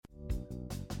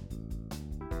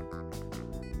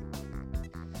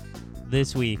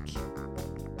This week,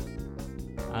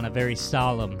 on a very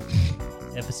solemn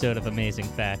episode of Amazing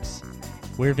Facts,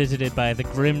 we're visited by the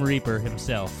Grim Reaper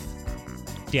himself,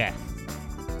 Death.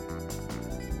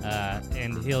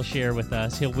 And he'll share with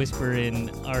us, he'll whisper in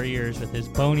our ears with his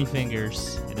bony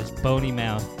fingers and his bony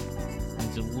mouth, and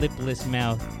his lipless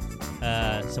mouth,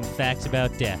 some facts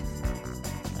about death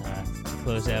to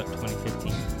close out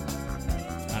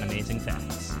 2015 on Amazing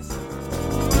Facts.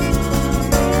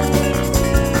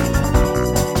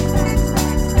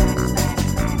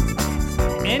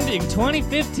 Ending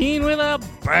 2015 with a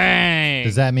bang!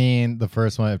 Does that mean the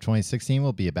first one of 2016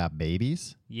 will be about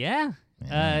babies? Yeah.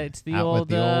 It's the Out old, with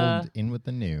the old, in with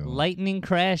the new. lightning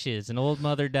crashes, an old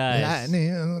mother dies.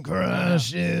 Lightning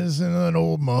crashes and an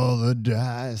old mother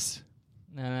dies.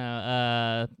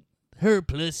 No, her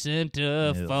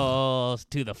placenta Ugh. falls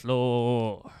to the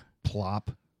floor.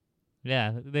 Plop.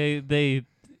 Yeah, they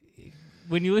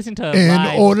when you listen to And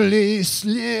live, orderly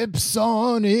slips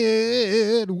on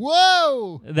it.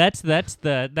 Whoa! that's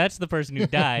the person who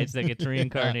dies that gets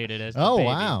reincarnated as the Oh, baby.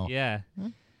 wow. Yeah.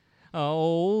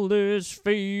 All this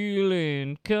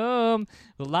feeling come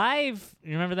live.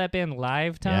 You remember that band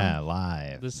Live, Tom? Yeah,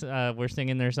 live. This we're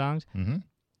singing their songs. Mm-hmm.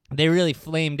 They really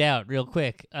flamed out real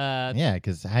quick. Yeah,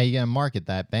 because how you going to market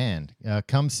that band?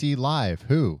 Come see live.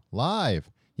 Who? Live.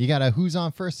 You got a who's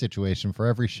on first situation for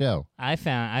every show. I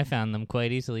found them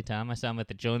quite easily, Tom. I saw them at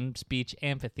the Jones Beach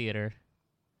Amphitheater.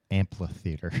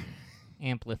 Amphitheater.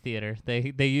 Amphitheater.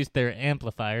 They used their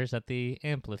amplifiers at the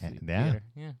amphitheater.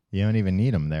 Yeah. You don't even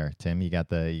need them there, Tim. You got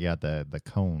the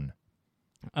cone.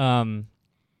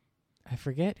 I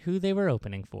forget who they were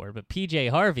opening for, but PJ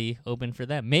Harvey opened for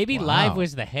them. Maybe Wow. Live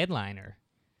was the headliner.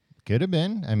 Could have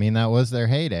been. I mean, that was their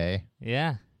heyday.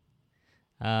 Yeah.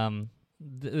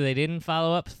 They didn't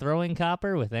follow up Throwing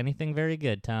Copper with anything very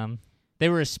good, Tom. They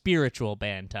were a spiritual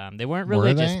band, Tom. They weren't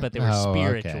religious, they? but they were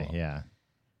spiritual. Okay, yeah.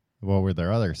 What were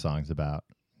their other songs about?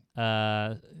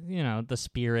 The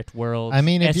spirit world, I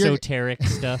mean, if you're- esoteric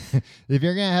stuff. If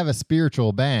you're going to have a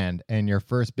spiritual band and your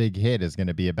first big hit is going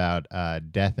to be about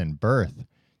death and birth,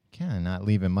 kind of not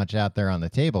leaving much out there on the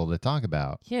table to talk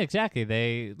about. Yeah, exactly.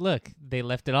 They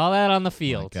left it all out on the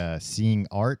field. Like seeing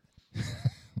art.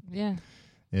 Yeah.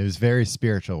 It was very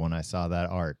spiritual when I saw that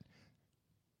art.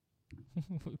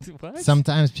 What?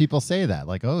 Sometimes people say that,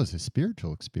 like, oh, it's a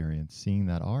spiritual experience seeing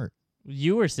that art.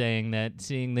 You were saying that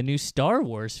seeing the new Star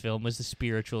Wars film was a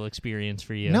spiritual experience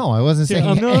for you. No, I wasn't saying.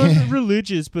 I'm not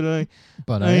religious, but I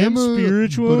am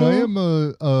spiritual. But I am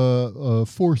a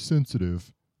force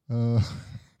sensitive.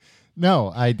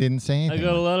 No, I didn't say I anything.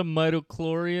 got a lot of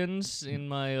midichlorians in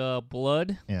my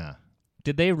blood. Yeah,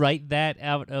 Did they write that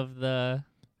out of the...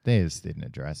 they just didn't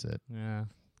address it. Yeah,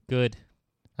 good.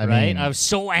 I Right? mean, I was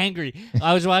so angry.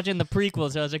 I was watching the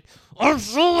prequels. I was like, I'm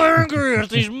so angry at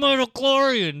these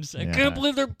midichlorians. I Yeah. can't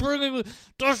believe they're bringing...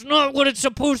 That's not what it's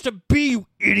supposed to be, you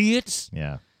idiots.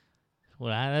 yeah, Well,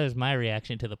 that was my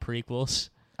reaction to the prequels.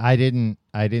 I didn't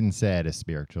say I had a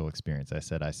spiritual experience. I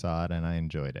said I saw it and I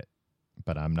enjoyed it.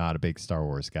 But I'm not a big Star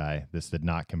Wars guy. This did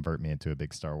not convert me into a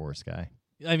big Star Wars guy.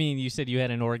 I mean, you said you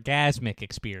had an orgasmic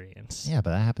experience. Yeah,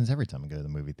 but that happens every time I go to the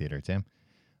movie theater, Tim.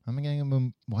 Why am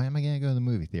I going to go to the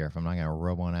movie theater if I'm not going to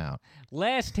rub one out?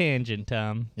 Last tangent,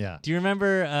 Tom. Yeah. Do you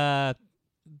remember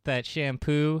that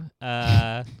shampoo?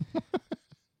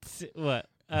 What?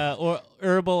 Or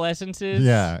herbal essences?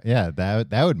 Yeah,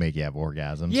 that would make you have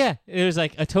orgasms. Yeah, it was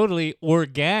like a totally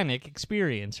organic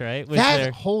experience, right? Was That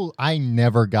there- whole, I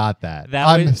never got that.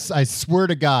 That I swear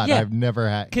to God, Yeah, I've never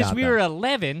had. because we were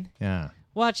 11 Yeah.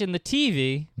 watching the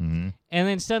TV, Mm-hmm. and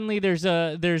then suddenly there's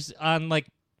on like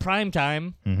prime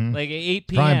time, Mm-hmm. like 8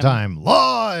 p.m. Prime time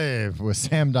live with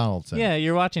Sam Donaldson. Yeah,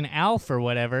 you're watching Alf or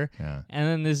whatever, Yeah. and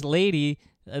then this lady,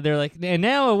 they're like, and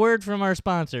now a word from our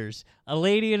sponsors: a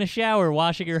lady in a shower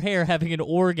washing her hair having an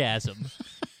orgasm.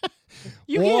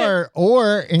 You can't.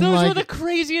 Or in Those like were the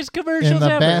craziest commercials in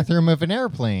the ever. bathroom of an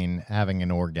airplane having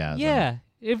an orgasm. Yeah,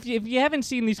 if you haven't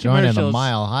seen these Joining commercials, the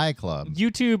Mile High Club.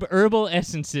 YouTube Herbal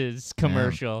Essences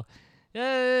commercial.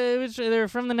 They're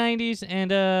from the 90s,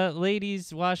 and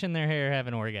ladies washing their hair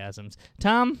having orgasms.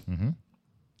 Tom, Mm-hmm.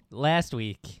 last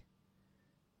week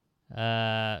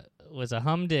was a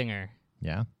humdinger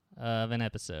Yeah. of an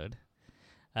episode.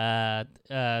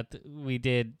 We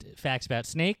did facts about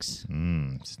snakes.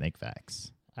 Snake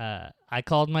facts. I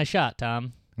called my shot,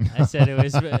 Tom. I said it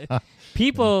was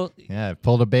people. Yeah,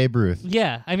 pulled a Babe Ruth.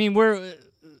 Yeah, I mean we're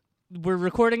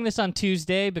recording this on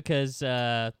Tuesday because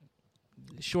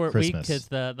short week Christmas.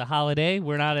 because the holiday.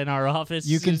 We're not in our office.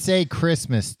 You can say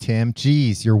Christmas, Tim.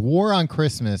 Jeez, your war on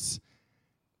Christmas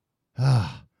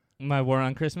My war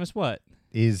on Christmas. What?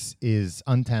 is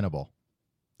untenable.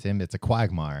 Tim, it's a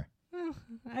quagmire. Well,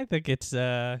 I think it's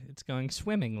going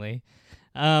swimmingly.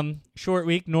 Short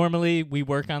week. Normally we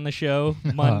work on the show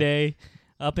Monday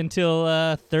up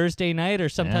until Thursday night or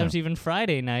sometimes even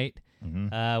Friday night,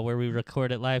 where we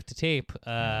record it live to tape.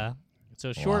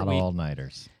 So short week.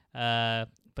 All-nighters.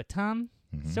 But Tom,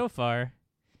 so far,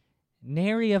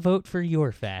 nary a vote for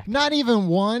your fact. Not even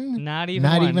one? Not even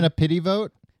Not one. even a pity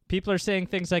vote? People are saying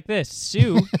things like this.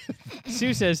 Sue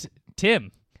says,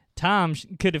 Tom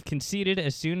could have conceded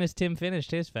as soon as Tim finished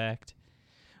his fact.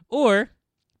 Or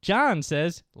John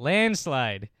says,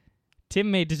 landslide.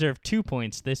 Tim may deserve 2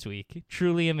 points this week.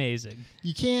 Truly amazing.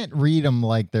 You can't read them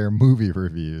like they're movie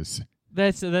reviews.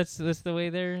 That's the way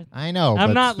they're. I know. I'm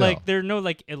but not still. like there are no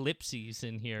like ellipses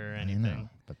in here or anything. I know,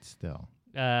 but still.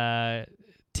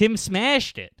 Tim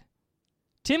smashed it.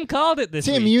 Tim called it this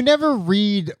Tim, week. you never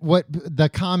read what the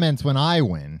comments when I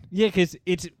win. Yeah, because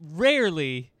it's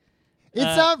rarely. It's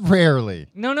not rarely.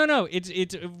 No.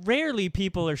 It's rarely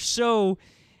people are so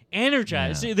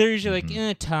energized. Yeah. They're usually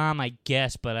like, Tom, I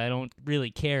guess, but I don't really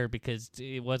care because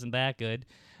it wasn't that good.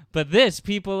 But this,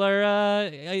 people are.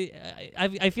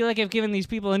 I feel like I've given these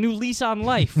people a new lease on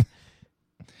life.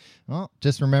 Well,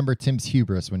 just remember Tim's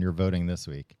hubris when you're voting this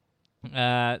week.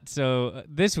 So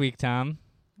this week, Tom,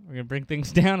 we're gonna bring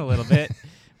things down a little bit.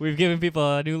 We've given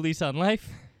people a new lease on life.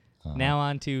 Now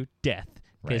on to death,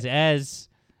 because as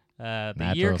the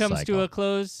Natural year comes cycle. to a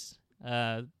close,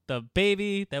 the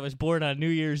baby that was born on New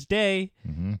Year's Day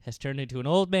Mm-hmm. has turned into an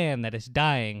old man that is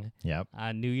dying Yep.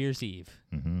 on New Year's Eve.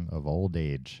 Mm-hmm. Of old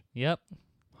age. Yep,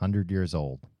 100 years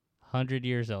old. 100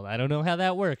 years old. I don't know how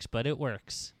that works, but it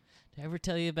works. Did I ever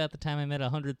tell you about the time I met a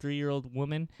 103-year-old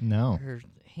woman? No. Her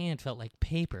hand felt like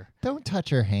paper. Don't touch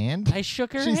her hand. I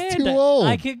shook her She's hand. too old.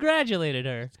 I congratulated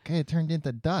her. Okay, it turned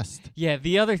into dust. Yeah,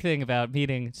 the other thing about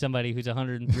meeting somebody who's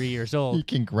 103 years You old.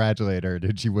 congratulate her.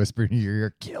 Did she whisper in your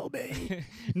ear, kill me?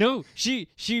 No, she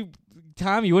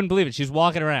Tom, you wouldn't believe it. She's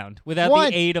walking around without What?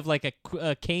 the aid of like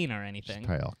a cane or She's anything.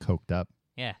 probably all coked up.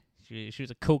 Yeah, she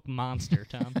was a coke monster,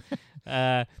 Tom.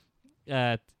 But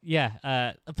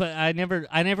I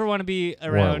never want to be Or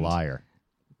a around liar.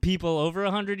 people over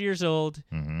 100 years old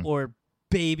Mm-hmm. or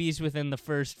babies within the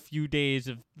first few days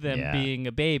of them Yeah. being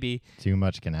a baby. Too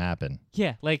much can happen.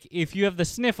 Yeah, like if you have the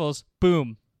sniffles,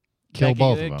 boom. Kill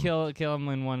both of them. Kill them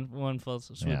in one fell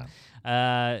swoop.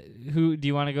 Yeah. Who do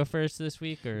you want to go first this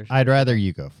week, or? I'd rather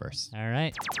you go first. All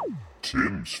right,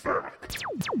 Tim's fact.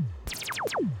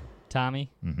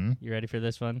 Tommy, Mm-hmm. you ready for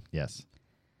this one? Yes.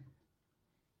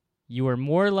 You are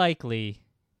more likely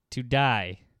to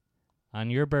die on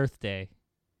your birthday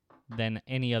than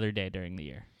any other day during the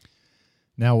year.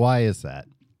 Now, why is that?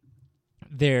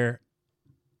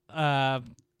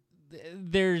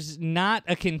 There's not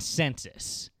a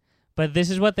consensus, but this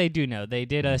is what they do know. They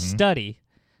did a study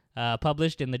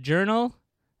published in the journal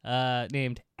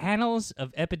named Annals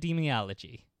of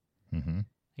Epidemiology. Mm-hmm.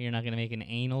 You're not going to make an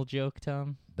anal joke,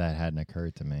 Tom? That hadn't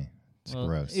occurred to me. It's Well,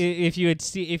 gross. If you had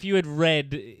seen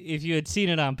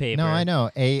it on paper. No, I know.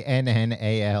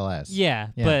 ANNALS. Yeah,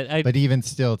 but even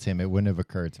still, Tim, it wouldn't have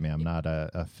occurred to me. I'm not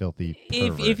a filthy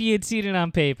pervert. if you had seen it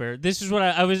on paper, this is what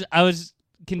I was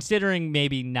considering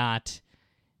maybe not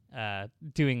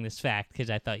doing this fact because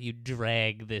I thought you'd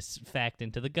drag this fact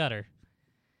into the gutter,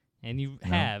 and you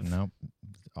have. Nope.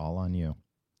 All on you.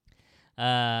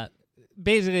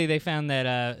 Basically, they found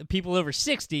that people over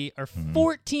 60 are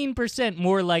 14%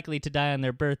 more likely to die on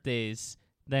their birthdays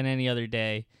than any other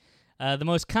day. The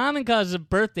most common causes of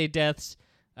birthday deaths,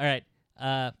 all right,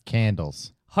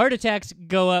 Candles. heart attacks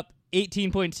go up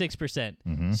 18.6%.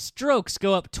 Mm-hmm. Strokes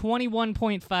go up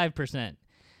 21.5%.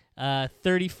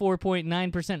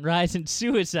 34.9% rise in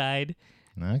suicide.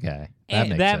 Okay.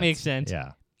 That makes sense.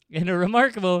 Yeah. And a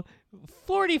remarkable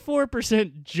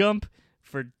 44% jump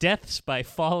for deaths by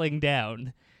falling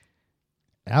down.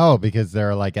 Oh, because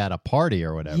they're like at a party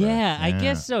or whatever. Yeah, I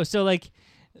guess so. So, like,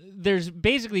 there's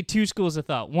basically two schools of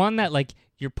thought. One that, like,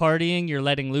 you're partying, you're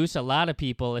letting loose. A lot of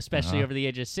people, especially over the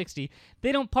age of 60,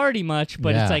 they don't party much,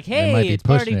 but Yeah, it's like, they might hey, be it's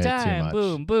party pushing it too time. much.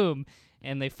 Boom, boom.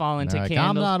 And they fall into Like, I'm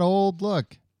candles. not old.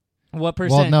 Look. What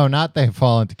percent? Well, no, not they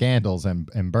fall into candles and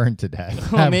burn to death.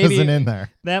 Well, That maybe- wasn't in there.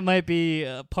 That might be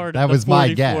part That of the was my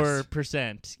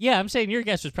 44%. Yeah, I'm saying your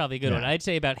guess was probably a good one. Yeah. I'd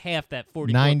say about half that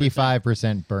 44%.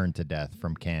 95% burned to death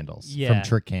from candles. Yeah. From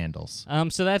trick candles.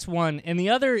 So that's one. And the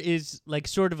other is like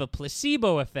sort of a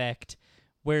placebo effect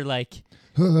where like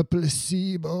A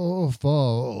placebo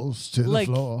falls to Like-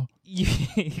 the floor.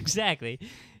 exactly.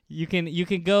 You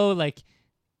can go like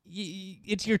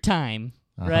it's your time,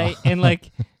 Uh-huh. right? And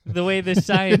like the way the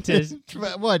scientists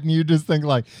What? And you just think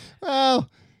like, well,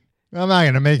 I'm not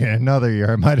going to make it another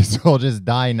year. I might as well just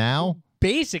die now.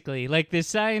 basically, like this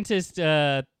scientist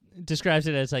describes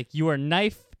it as like you are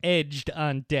knife edged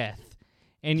on death,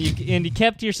 and you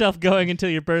kept yourself going until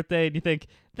your birthday, and you think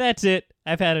that's it,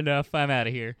 I've had enough, I'm out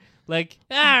of here. Like,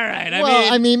 all right.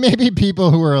 I mean, maybe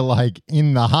people who are like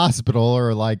in the hospital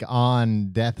or like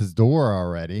on death's door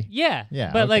already. Yeah.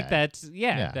 Yeah, But okay. like that's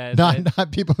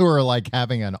Not people who are like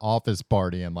having an office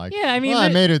party and like, Yeah, I mean, well, I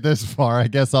made it this far. I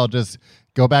guess I'll just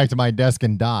go back to my desk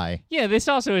and die. Yeah, this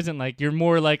also isn't like you're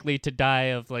more likely to die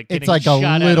of like getting It's like shot a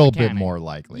out of little bit cannon. more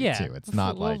likely Yeah, too. It's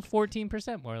not like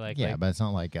 14% more likely. yeah, but it's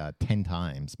not like 10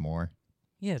 times more.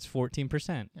 Yeah, it's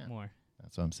 14% more.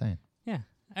 That's what I'm saying. Yeah.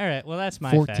 All right. Well, that's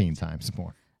my 14 fact. times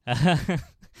more.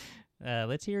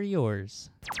 Let's hear yours.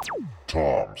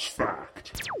 Tom's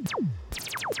fact.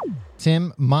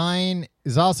 Tim, mine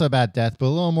is also about death, but a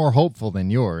little more hopeful than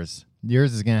yours.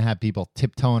 Yours is going to have people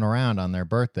tiptoeing around on their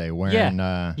birthday wearing...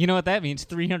 You know what that means?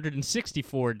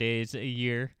 364 days a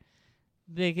year.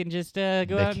 They can just go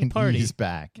they out can and party. ease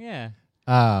back. Yeah.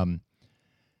 Of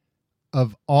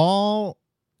all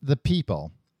the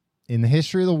people in the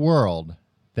history of the world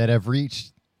that have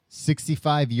reached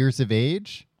 65 years of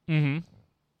age, Mm-hmm.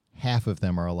 half of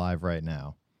them are alive right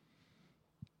now.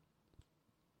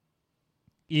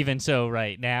 Even so,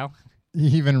 right now.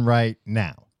 Even right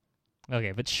now.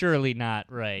 Okay, but surely not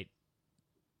right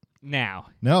now.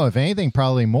 No, if anything,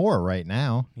 probably more right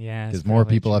now. Yeah, Because more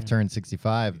people have turned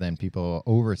 65 than people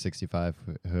over 65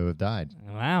 who have died.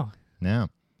 Wow. Yeah.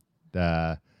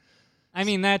 I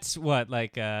mean, that's what,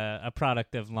 like a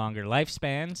product of longer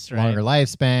lifespans, right? Longer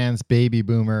lifespans, baby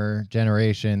boomer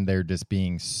generation. They're just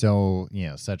being so,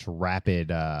 such rapid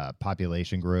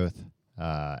population growth,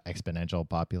 exponential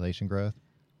population growth.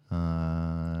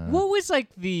 What was like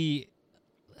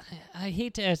I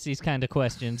hate to ask these kind of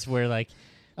questions where like,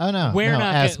 oh no, we're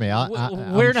not ask me.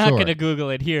 we're not sure. going to Google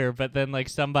it here, but then like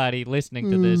somebody listening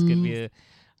to this could be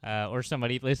or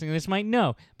somebody listening to this might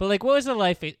know. But like, what was the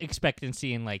life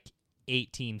expectancy in like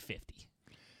 1850?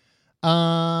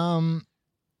 I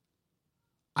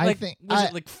think was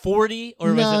it like 40 or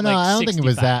was no, it like I don't think it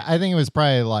was 65? that. I think it was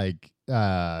probably like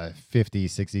 50s,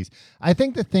 60s. I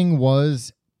think the thing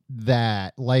was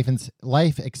that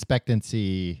life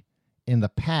expectancy in the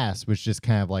past was just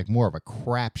kind of like more of a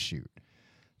crapshoot.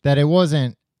 That it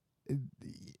wasn't.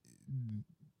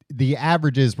 The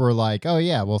averages were like, oh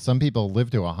yeah, well some people live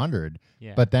to 100,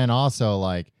 Yeah. but then also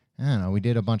like, I don't know, we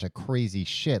did a bunch of crazy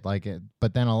shit. Like,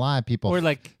 but then a lot of people or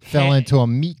like fell into a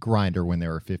meat grinder when they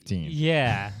were 15.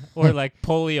 Yeah, or like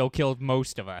polio killed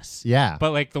most of us. Yeah.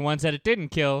 But like the ones that it didn't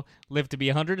kill lived to be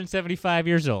 175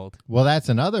 years old. Well, that's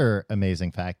another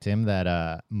amazing fact, Tim,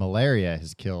 that malaria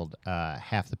has killed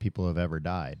half the people who have ever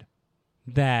died.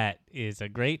 That is a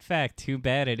great fact. Too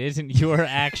bad it isn't your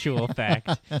actual fact.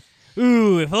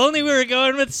 Ooh, if only we were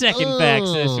going with second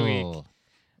facts this week.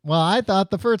 Well, I thought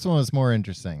the first one was more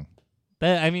interesting.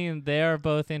 I mean, they are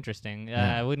both interesting.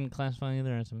 Yeah. I wouldn't classify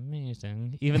either as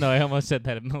amazing, even though I almost said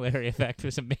that a malaria fact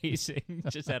was amazing.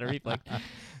 Just had a reflex.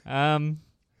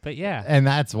 But yeah. And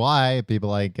that's why people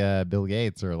like Bill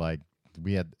Gates are like,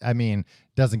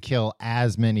 doesn't kill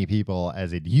as many people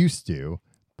as it used to,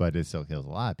 but it still kills a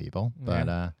lot of people.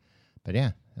 But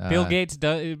yeah. Bill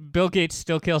Gates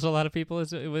still kills a lot of people.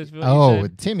 Is what you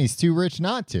said? Tim, he's too rich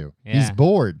not to. Yeah. He's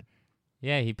bored.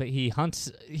 Yeah, he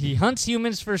hunts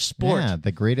humans for sport. Yeah,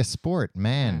 the greatest sport,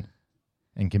 man,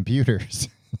 and computers.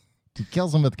 He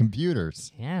kills them with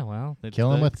computers. Yeah, well,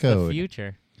 Kill 'em with it's code. The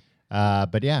future.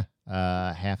 But yeah,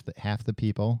 half the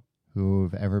people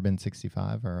who've ever been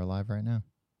 65 are alive right now,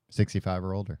 65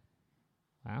 or older.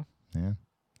 Wow. Yeah.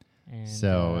 And,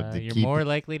 So you're more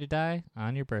likely to die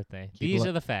on your birthday. These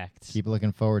are the facts. Keep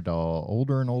looking forward to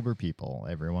older and older people,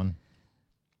 everyone.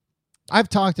 I've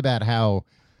talked about how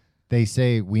they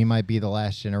say we might be the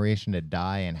last generation to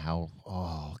die and how,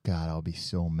 oh, God, I'll be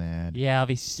so mad. Yeah, I'll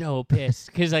be so pissed.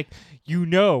 Because, like,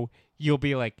 you'll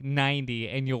be, like, 90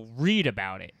 and you'll read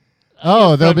about it.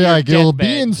 Oh, they'll from be your like, it'll be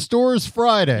deathbed. in stores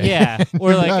Friday. Yeah.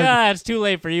 Or, like, it's too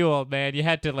late for you, old man. You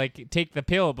had to, like, take the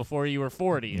pill before you were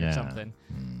 40 or Yeah. something.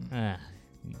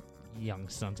 Young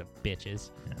sons of bitches.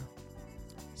 Yeah.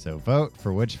 So vote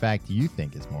for which fact you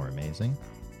think is more amazing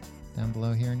down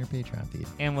below here in your Patreon feed.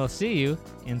 And we'll see you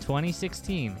in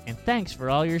 2016. And thanks for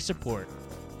all your support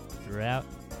throughout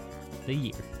the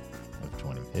year. Of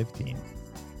 2015.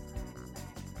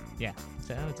 Yeah,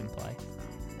 so that would imply.